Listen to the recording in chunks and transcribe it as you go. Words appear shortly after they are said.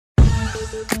Hello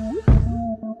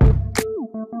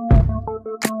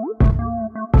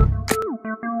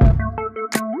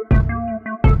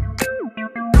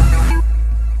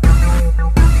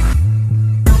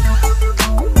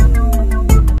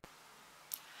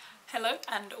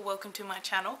and welcome to my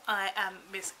channel. I am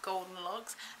Miss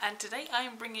Goldenlocks and today I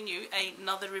am bringing you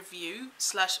another review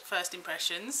slash first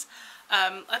impressions.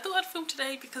 I thought I'd film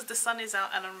today because the sun is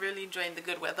out and I'm really enjoying the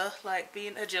good weather, like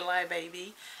being a July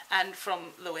baby and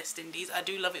from the West Indies. I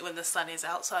do love it when the sun is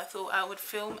out, so I thought I would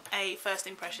film a first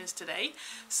impressions today.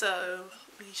 So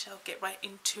we shall get right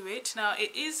into it. Now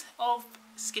it is of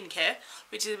skincare,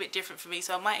 which is a bit different for me,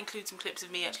 so I might include some clips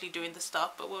of me actually doing the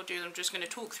stuff, but what I'll do is I'm just going to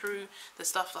talk through the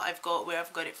stuff that I've got, where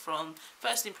I've got it from,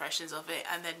 first impressions of it,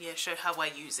 and then yeah, show how I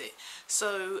use it.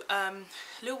 So a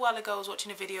little while ago I was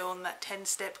watching a video on that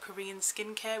 10-step Korean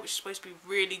skincare, which is supposed to be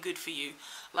really good for you,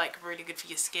 like really good for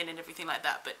your skin and everything like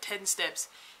that, but 10 steps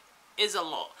is a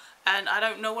lot. And I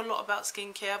don't know a lot about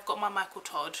skincare. I've got my Michael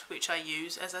Todd, which I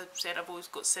use. As I said, I've always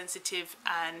got sensitive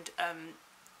and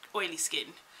oily skin.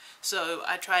 So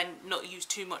I try and not use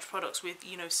too much products with,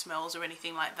 you know, smells or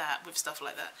anything like that, with stuff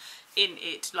like that in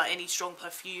it, like any strong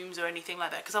perfumes or anything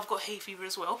like that, because I've got hay fever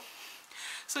as well.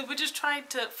 So we're just trying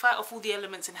to fight off all the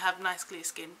elements and have nice clear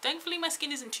skin. Thankfully my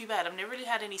skin isn't too bad. I've never really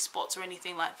had any spots or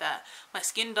anything like that. My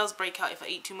skin does break out if I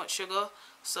eat too much sugar.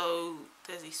 So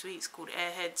there's these sweets called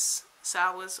Airheads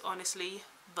Sours, honestly.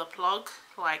 The plug,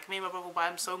 like me and my brother buy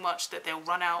them so much that they'll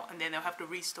run out and then they'll have to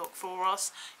restock for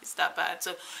us. It's that bad.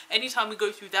 So anytime we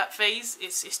go through that phase,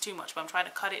 it's too much, but I'm trying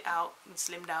to cut it out and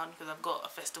slim down because I've got a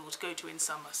festival to go to in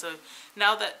summer. So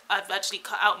now that I've actually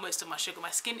cut out most of my sugar,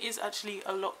 my skin is actually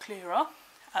a lot clearer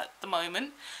at the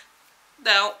moment.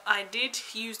 Now, I did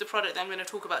use the product that I'm going to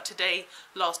talk about today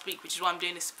last week, which is why I'm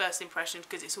doing this first impression,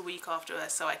 because it's a week after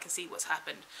us, so I can see what's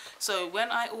happened. So when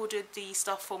I ordered the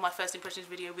stuff for my first impressions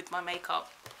video with my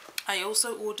makeup, I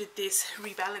also ordered this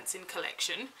Rebalancing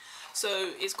collection.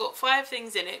 So it's got 5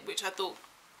 things in it, which I thought,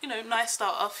 you know, nice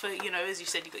starter for, you know, as you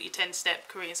said, you've got your 10-step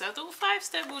Korean. So I thought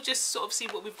 5-step, we'll just sort of see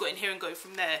what we've got in here and go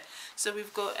from there. So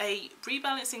we've got a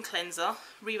Rebalancing cleanser,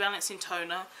 Rebalancing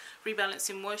toner,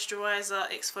 Rebalancing moisturizer,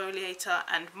 exfoliator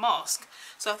and mask.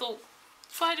 So I thought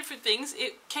 5 different things.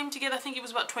 It came together, I think it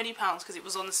was about £20 because it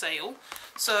was on sale.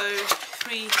 So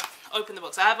we open the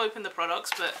box. I have opened the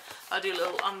products, but I'll do a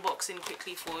little unboxing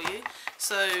quickly for you.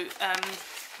 So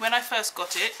when I first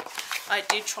got it, I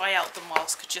did try out the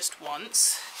mask just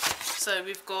once. So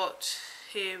we've got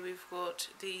here, we've got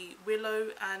the willow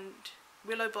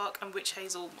bark and witch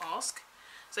hazel mask.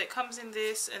 So it comes in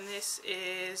this, and this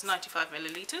is 95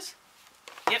 milliliters.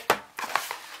 Yep.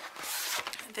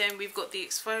 Then we've got the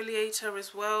exfoliator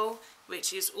as well,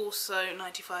 which is also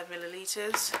 95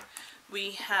 milliliters.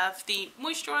 We have the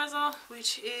moisturizer,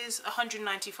 which is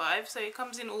 195. So it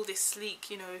comes in all this sleek,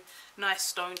 you know, nice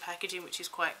stone packaging, which is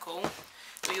quite cool.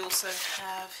 We also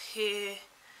have here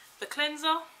the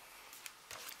cleanser,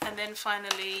 and then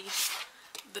finally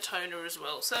the toner as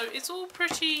well. So it's all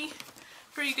pretty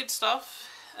good stuff.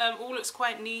 All looks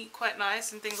quite neat, quite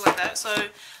nice and things like that. So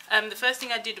the first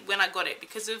thing I did when I got it,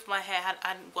 because of my hair, I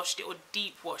hadn't washed it or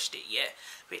deep washed it yet,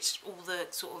 which all the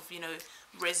sort of, you know,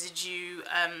 residue,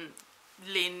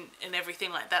 lint and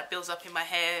everything like that builds up in my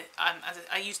hair.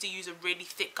 I used to use a really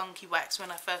thick gunky wax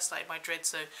when I first started my dreads,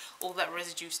 so all that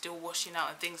residue still washing out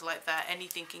and things like that,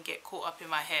 anything can get caught up in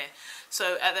my hair.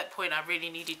 So at that point I really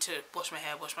needed to wash my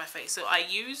hair, wash my face. So I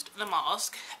used the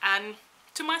mask, and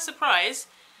to my surprise,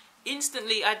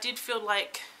 instantly I did feel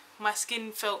like my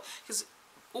skin felt, because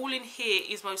all in here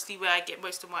is mostly where I get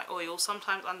most of my oil,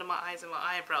 sometimes under my eyes and my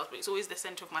eyebrows, but it's always the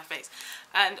centre of my face.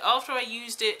 And after I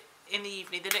used it in the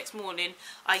evening, the next morning,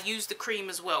 I used the cream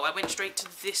as well. I went straight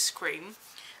to this cream,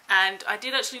 and I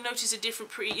did actually notice a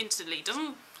difference pretty instantly. It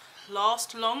doesn't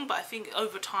last long, but I think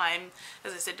over time,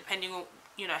 as I said, depending on,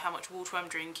 you know, how much water I'm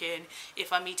drinking,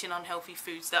 if I'm eating unhealthy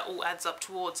foods, that all adds up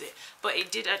towards it. But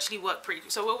it did actually work pretty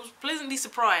good. So I was pleasantly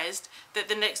surprised that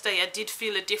the next day I did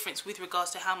feel a difference with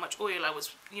regards to how much oil I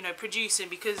was, you know, producing,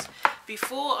 because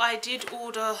before I did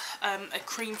order a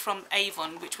cream from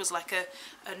Avon, which was like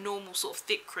a normal sort of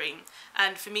thick cream,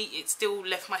 and for me it still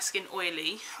left my skin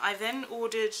oily. I then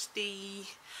ordered the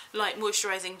light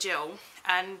moisturising gel,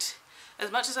 and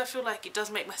as much as I feel like it does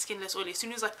make my skin less oily, as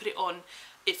soon as I put it on,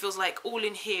 it feels like all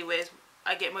in here where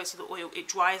I get most of the oil, it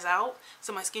dries out.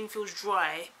 So my skin feels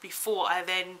dry before I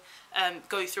then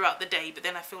go throughout the day, but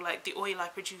then I feel like the oil I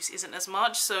produce isn't as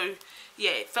much. So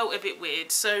yeah, it felt a bit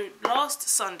weird. So last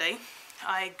Sunday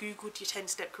I googled your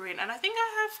 10-step Korean, and I think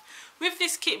I have, with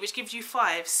this kit which gives you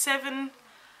 7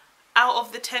 out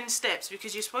of the 10 steps,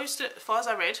 because you're supposed to, as far as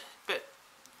I read, but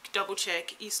double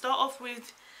check, you start off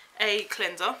with a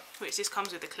cleanser, which this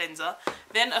comes with a cleanser,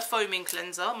 then a foaming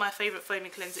cleanser. My favourite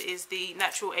foaming cleanser is the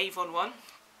natural Avon one.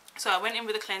 So I went in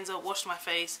with a cleanser, washed my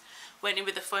face, went in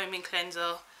with the foaming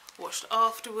cleanser, washed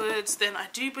afterwards. Then I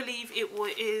do believe it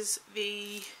is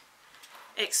the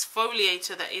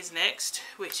exfoliator that is next,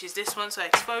 which is this one. So I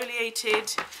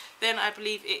exfoliated, then I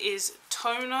believe it is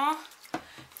toner,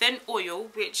 then oil,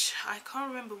 which I can't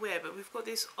remember where, but we've got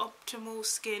this Optimal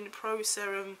Skin Pro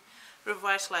Serum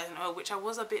Revitalizing Oil, which I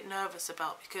was a bit nervous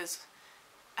about because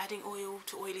adding oil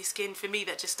to oily skin, for me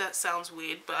that sounds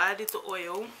weird, but I added the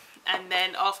oil, and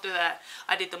then after that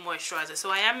I did the moisturizer.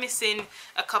 So I am missing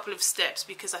a couple of steps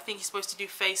because I think you're supposed to do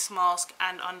face mask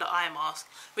and under eye mask,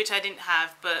 which I didn't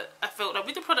have, but I felt like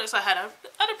with the products I had a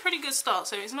pretty good start.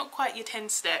 So it's not quite your 10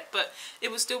 step, but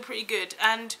it was still pretty good.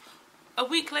 And a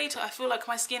week later I feel like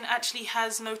my skin actually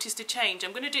has noticed a change.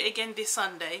 I'm going to do it again this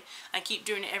Sunday and keep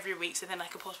doing it every week, so then I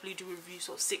could possibly do a review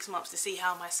sort of 6 months to see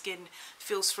how my skin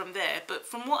feels from there. But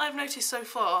from what I've noticed so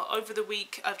far over the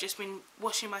week, I've just been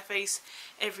washing my face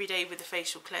every day with the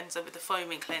facial cleanser, with the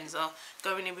foaming cleanser,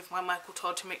 going in with my Michael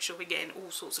Todd to make sure we're getting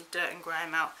all sorts of dirt and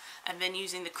grime out, and then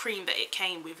using the cream that it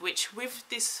came with, which with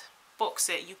this box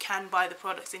set you can buy the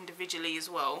products individually as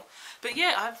well. But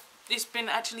yeah, I've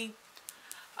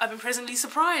been pleasantly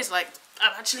surprised. Like,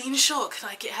 I'm actually in shock.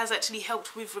 Like, it has actually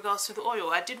helped with regards to the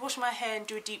oil. I did wash my hair and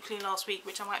do a deep clean last week,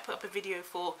 which I might put up a video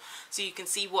for so you can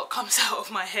see what comes out of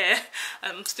my hair.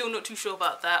 I'm still not too sure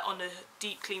about that on a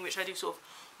deep clean, which I do sort of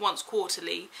once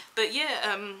quarterly. But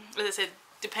yeah, as I said,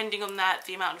 depending on that,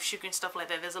 the amount of sugar and stuff like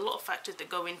that, there's a lot of factors that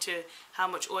go into how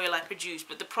much oil I produce.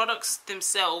 But the products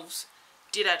themselves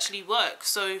did actually work.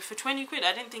 So for 20 quid,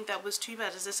 I didn't think that was too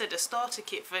bad. As I said, a starter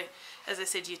kit for, as I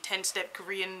said, your 10-step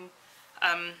Korean,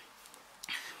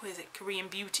 Korean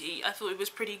beauty, I thought it was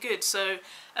pretty good. So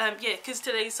yeah, because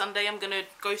today's Sunday, I'm going to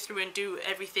go through and do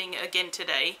everything again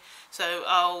today. So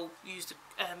I'll use the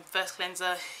first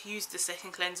cleanser, use the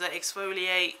second cleanser,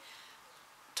 exfoliate,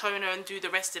 toner, and do the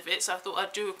rest of it. So I thought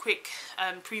I'd do a quick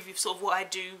preview of sort of what I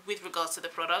do with regards to the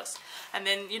products, and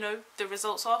then, you know, the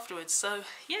results afterwards. So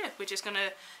yeah, we're just going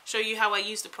to show you how I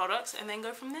use the products and then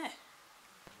go from there.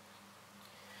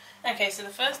 Okay, so the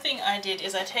first thing I did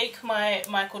is I take my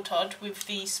Michael Todd with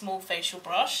the small facial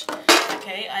brush.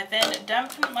 Okay, I then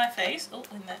dampened my face. Oh,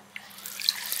 in there.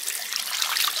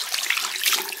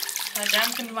 I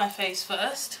dampened my face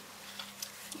first.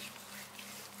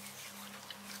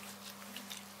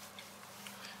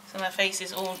 So my face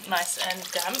is all nice and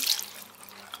damp.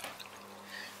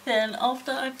 Then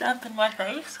after I've dampened my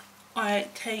face, I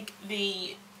take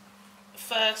the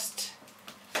first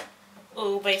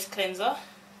oil-based cleanser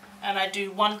and I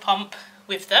do 1 pump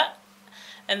with that.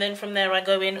 And then from there I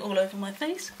go in all over my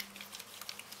face.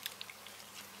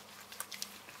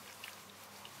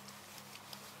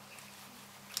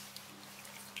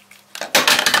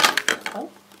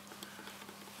 Oh.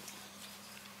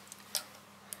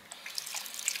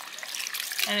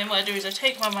 And then what I do is I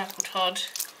take my Michael Todd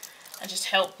and just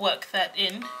help work that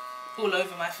in all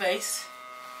over my face.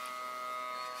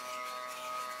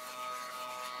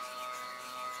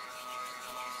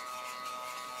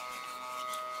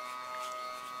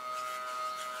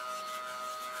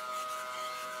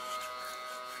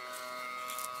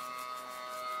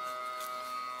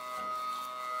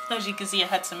 As you can see, I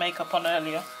had some makeup on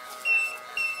earlier.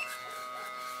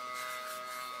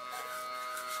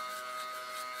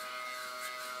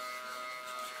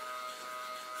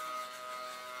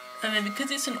 And then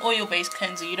because it's an oil-based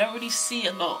cleanser, you don't really see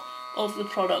a lot of the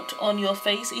product on your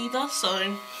face either.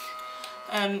 So,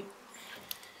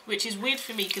 which is weird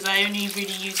for me because I only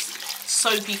really use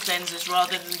soapy cleansers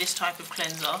rather than this type of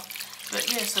cleanser. But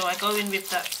yeah, so I go in with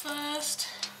that first,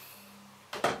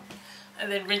 and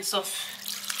then rinse it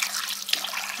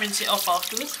off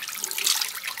afterwards.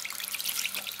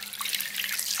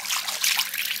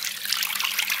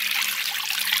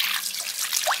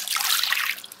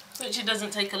 Which it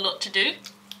doesn't take a lot to do.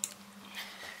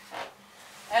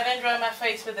 And then dry my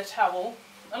face with a towel.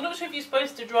 I'm not sure if you're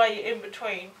supposed to dry it in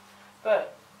between,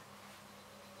 but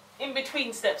in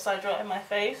between steps I dry my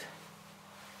face.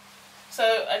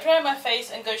 So I dry my face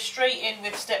and go straight in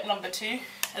with step number 2.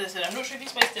 As I said, I'm not sure if you're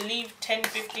supposed to leave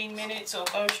 10-15 minutes or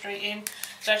go straight in.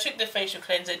 So I took the facial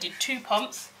cleanser, did 2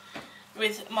 pumps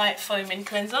with my foaming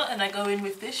cleanser, and I go in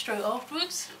with this straight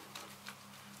afterwards.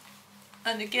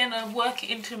 And again, I work it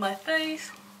into my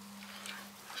face.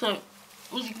 So,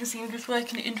 as you can see, I'm just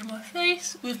working it into my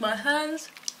face with my hands.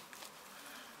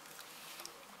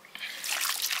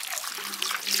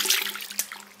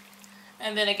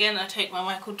 And then again, I take my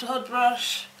Michael Todd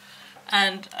brush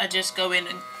and I just go in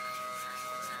and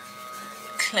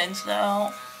cleanse that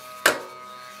out.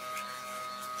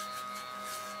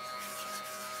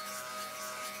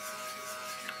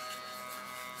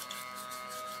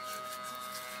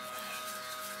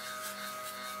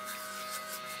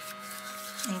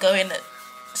 and go in at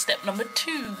step number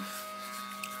 2.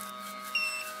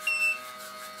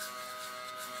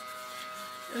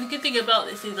 And the good thing about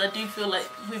this is I do feel like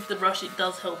with the brush it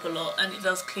does help a lot, and it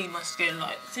does clean my skin.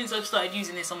 Like since I've started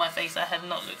using this on my face, I have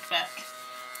not looked back.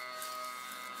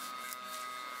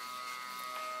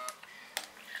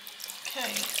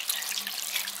 Okay.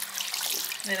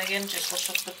 Then again, just wash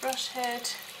off the brush head,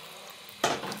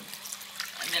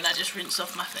 and then I just rinse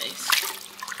off my face.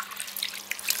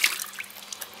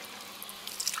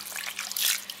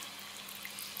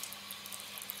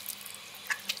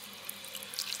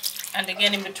 And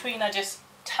again, in between, I just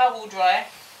towel dry,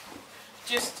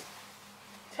 just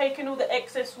taking all the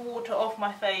excess water off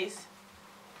my face.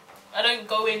 I don't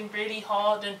go in really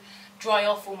hard and dry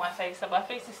off all my face. Like my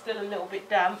face is still a little bit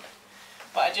damp,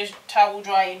 but I just towel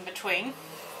dry in between.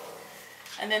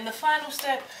 And then the final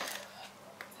step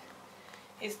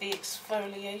is the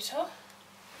exfoliator,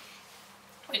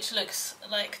 which looks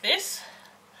like this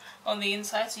on the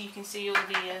inside, so you can see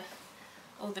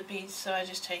all the beads. So I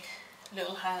just take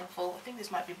little handful. I think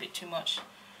this might be a bit too much.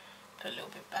 Put a little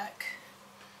bit back.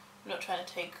 I'm not trying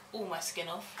to take all my skin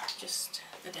off, just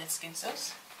the dead skin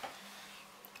cells.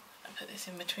 I put this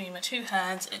in between my 2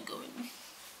 hands and go in.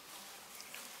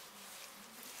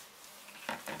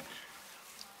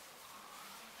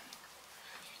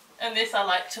 And this I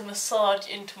like to massage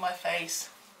into my face.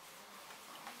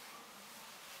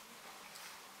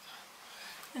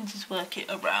 And just work it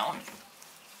around.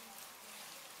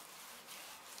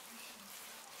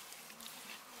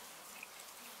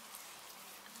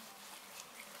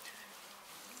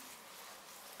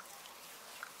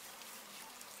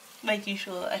 Making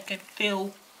sure that I can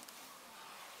feel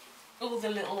all the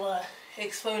little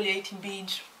exfoliating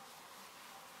beads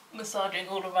massaging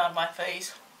all around my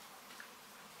face.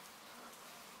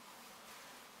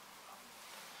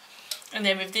 And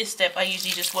then with this step I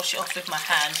usually just wash it off with my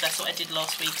hands. That's what I did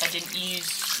last week. I didn't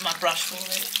use my brush for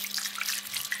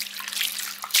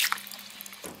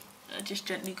it. I just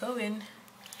gently go in,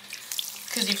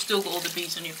 because you've still got all the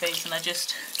beads on your face, and I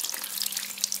just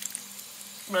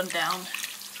run down.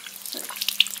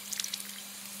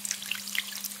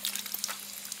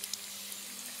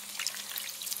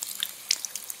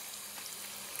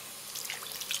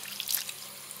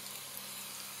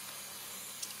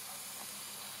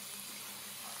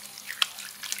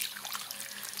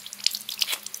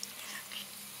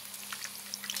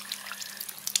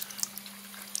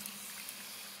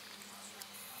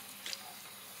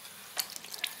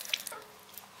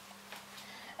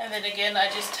 And then again, I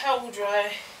just towel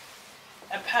dry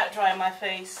and pat dry my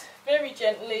face very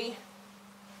gently.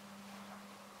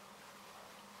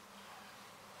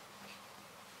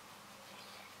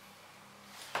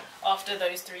 After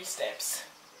those 3 steps.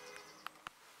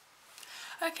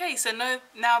 Okay, so now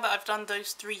that I've done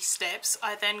those 3 steps,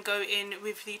 I then go in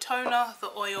with the toner,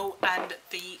 the oil and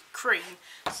the cream.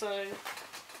 So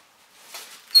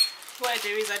what I do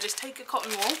is I just take a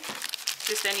cotton wool,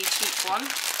 just any cheap one,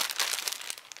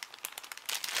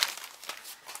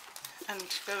 and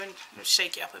go and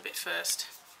shake it up a bit first.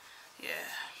 Yeah.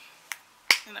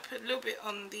 And I put a little bit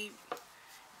on the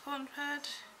cotton pad,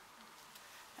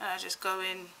 and I just go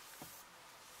in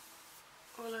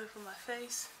all over my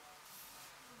face.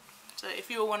 So if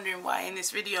you were wondering why in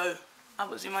this video I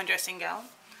was in my dressing gown,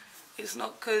 it's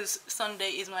not because Sunday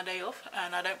is my day off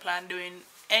and I don't plan doing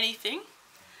anything,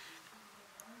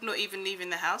 not even leaving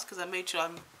the house, because I made sure I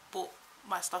bought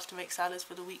my stuff to make salads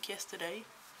for the week yesterday.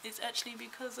 It's actually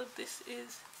because of this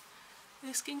is a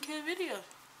skincare video.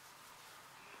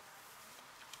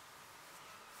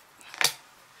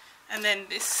 And then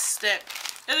this step,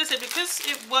 as I said, because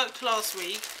it worked last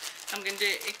week, I'm going to do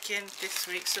it again this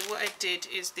week. So what I did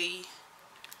is the,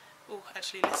 oh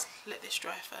actually let's let this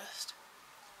dry first.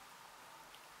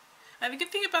 And the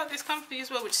good thing about this company as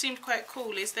well, which seemed quite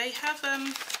cool, is they have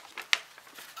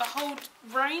a whole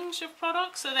range of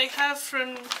products. So they have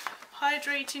from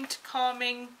hydrating to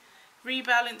calming,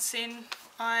 rebalancing,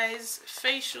 eyes,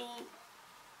 facial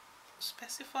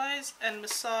specifiers and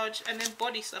massage, and then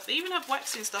body stuff. They even have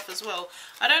waxing stuff as well.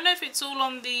 I don't know if it's all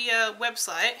on the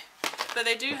website, but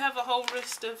they do have a whole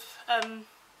list of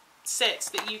sets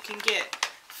that you can get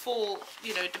for,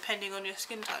 you know, depending on your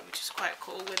skin type, which is quite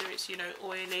cool, whether it's, you know,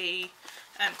 oily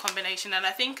and combination. And I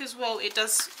think as well it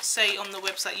does say on the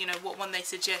website, you know, what one they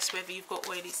suggest, whether you've got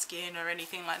oily skin or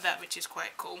anything like that, which is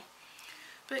quite cool.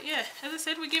 But yeah, as I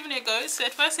said, we're giving it a go. So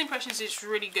first impressions is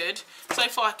really good. So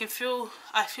far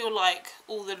I feel like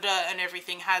all the dirt and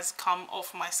everything has come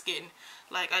off my skin.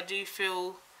 Like I do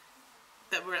feel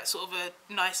that we're at sort of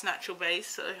a nice natural base.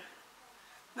 So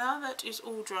now that is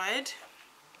all dried,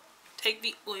 take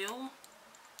the oil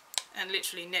and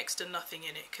literally next to nothing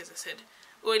in it, because I said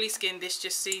oily skin, this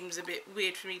just seems a bit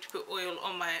weird for me to put oil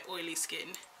on my oily skin.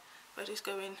 But just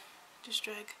go in, just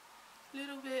drag a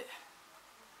little bit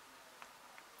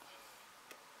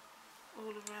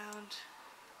all around,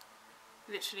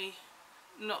 literally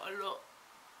not a lot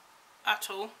at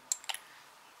all.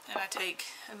 And I take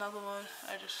another one,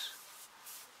 I just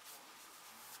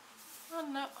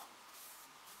run that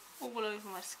all over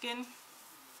my skin.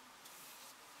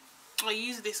 I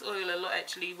use this oil a lot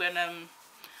actually when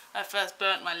I first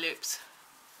burnt my lips,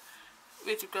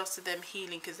 with regards to them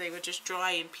healing, because they were just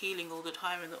dry and peeling all the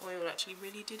time, and the oil actually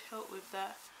really did help with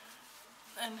that.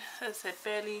 And as I said,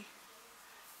 barely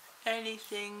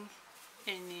anything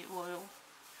in the oil,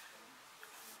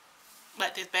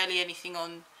 like there's barely anything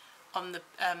on the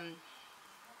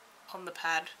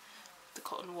pad, the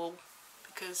cotton wool,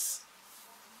 because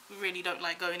we really don't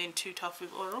like going in too tough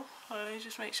with oil. I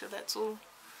just make sure that's all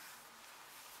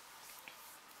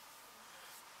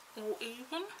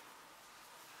even.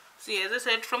 So yeah, as I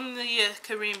said, from the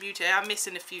Korean Beauty, I'm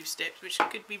missing a few steps which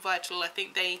could be vital. I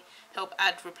think they help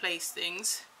add, replace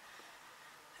things.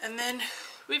 And then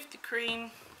with the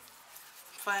cream,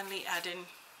 finally adding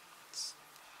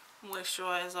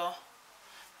moisturizer.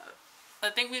 I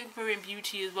think with Korean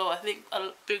Beauty as well, I think a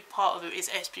big part of it is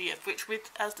SPF, which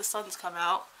as the sun's come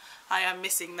out, I am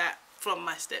missing that from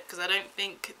my step, because I don't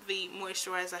think the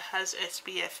moisturizer has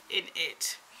SPF in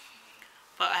it.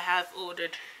 But I have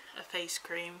ordered a face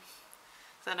cream,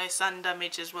 so I know sun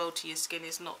damage as well to your skin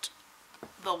is not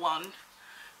the one.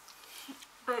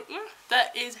 But yeah,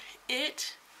 that is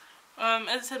it. As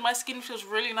I said, my skin feels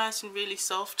really nice and really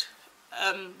soft.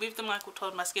 With the Michael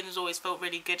Todd, my skin has always felt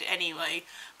really good anyway,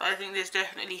 but I think this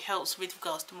definitely helps with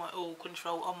regards to my oil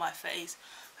control on my face.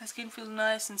 My skin feels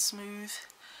nice and smooth.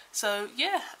 So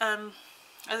yeah,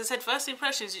 as I said, first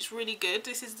impressions, it's really good.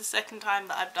 This is the second time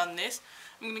that I've done this.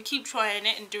 I'm going to keep trying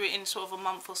it and do it in sort of a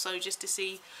month or so, just to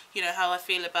see, you know, how I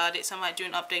feel about it. So I might do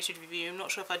an updated review. I'm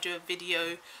not sure if I do a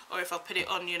video or if I'll put it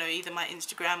on, you know, either my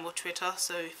Instagram or Twitter.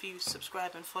 So if you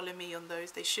subscribe and follow me on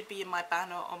those, they should be in my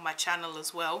banner on my channel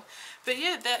as well. But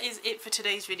yeah, that is it for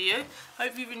today's video.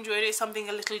 Hope you've enjoyed it, something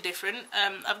a little different.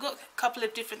 I've got a couple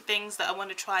of different things that I want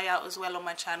to try out as well on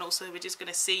my channel. So we're just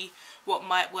going to see what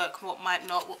might work, what might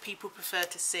not, what people prefer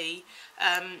to see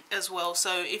as well.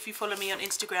 So if you follow me on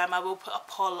Instagram, I will put a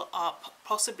poll up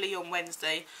possibly on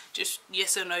Wednesday, just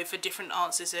yes or no for different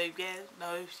answers. So yeah,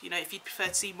 no, you know, if you prefer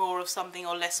to see more of something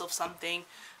or less of something,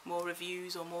 more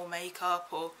reviews or more makeup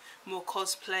or more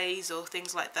cosplays or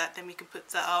things like that, then we can put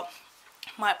that up.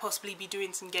 Might possibly be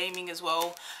doing some gaming as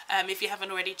well. If you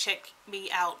haven't already, check me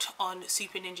out on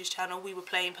Super Ninja's channel. We were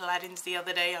playing Paladins the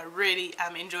other day. I really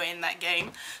am enjoying that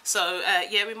game. So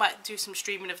yeah, we might do some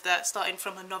streaming of that, starting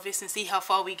from a novice and see how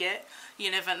far we get. You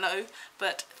never know.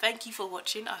 But thank you for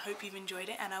watching. I hope you've enjoyed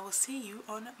it, and I will see you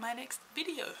on my next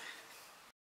video.